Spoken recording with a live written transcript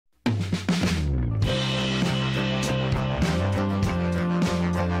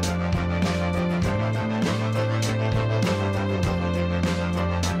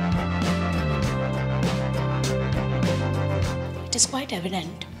quite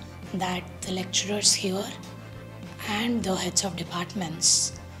evident that the lecturers here and the heads of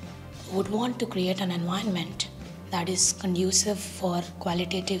departments would want to create an environment that is conducive for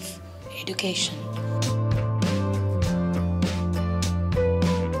qualitative education.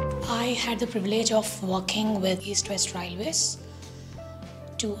 I had the privilege of working with East West Railways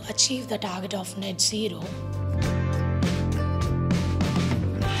to achieve the target of net zero.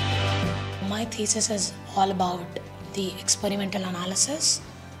 My thesis is all about the experimental analysis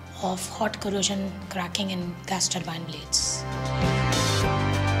of hot corrosion cracking in gas turbine blades.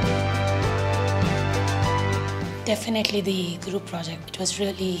 Definitely the group project. It was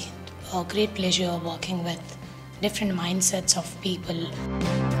really a great pleasure working with different mindsets of people.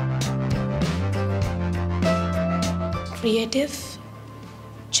 Creative,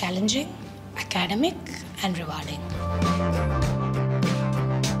 challenging, academic, and rewarding.